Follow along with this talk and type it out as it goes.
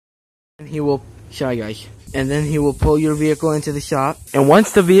he will, shy guys, and then he will pull your vehicle into the shop. And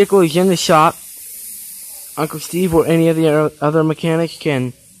once the vehicle is in the shop, Uncle Steve or any of the other mechanics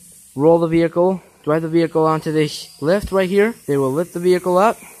can roll the vehicle, drive the vehicle onto this lift right here. They will lift the vehicle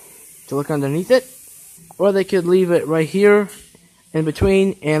up to look underneath it, or they could leave it right here, in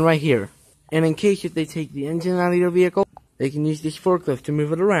between, and right here. And in case if they take the engine out of your vehicle, they can use this forklift to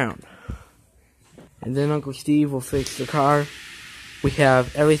move it around. And then Uncle Steve will fix the car. We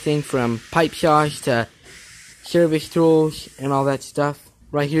have everything from pipe saws to service tools and all that stuff.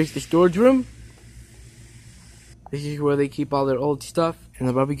 Right here's the storage room. This is where they keep all their old stuff and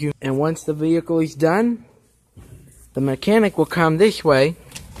the barbecue. And once the vehicle is done, the mechanic will come this way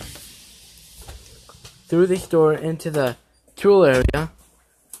through this door into the tool area,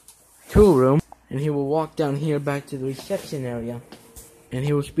 tool room, and he will walk down here back to the reception area, and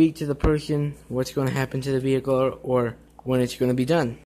he will speak to the person what's going to happen to the vehicle or when it's going to be done.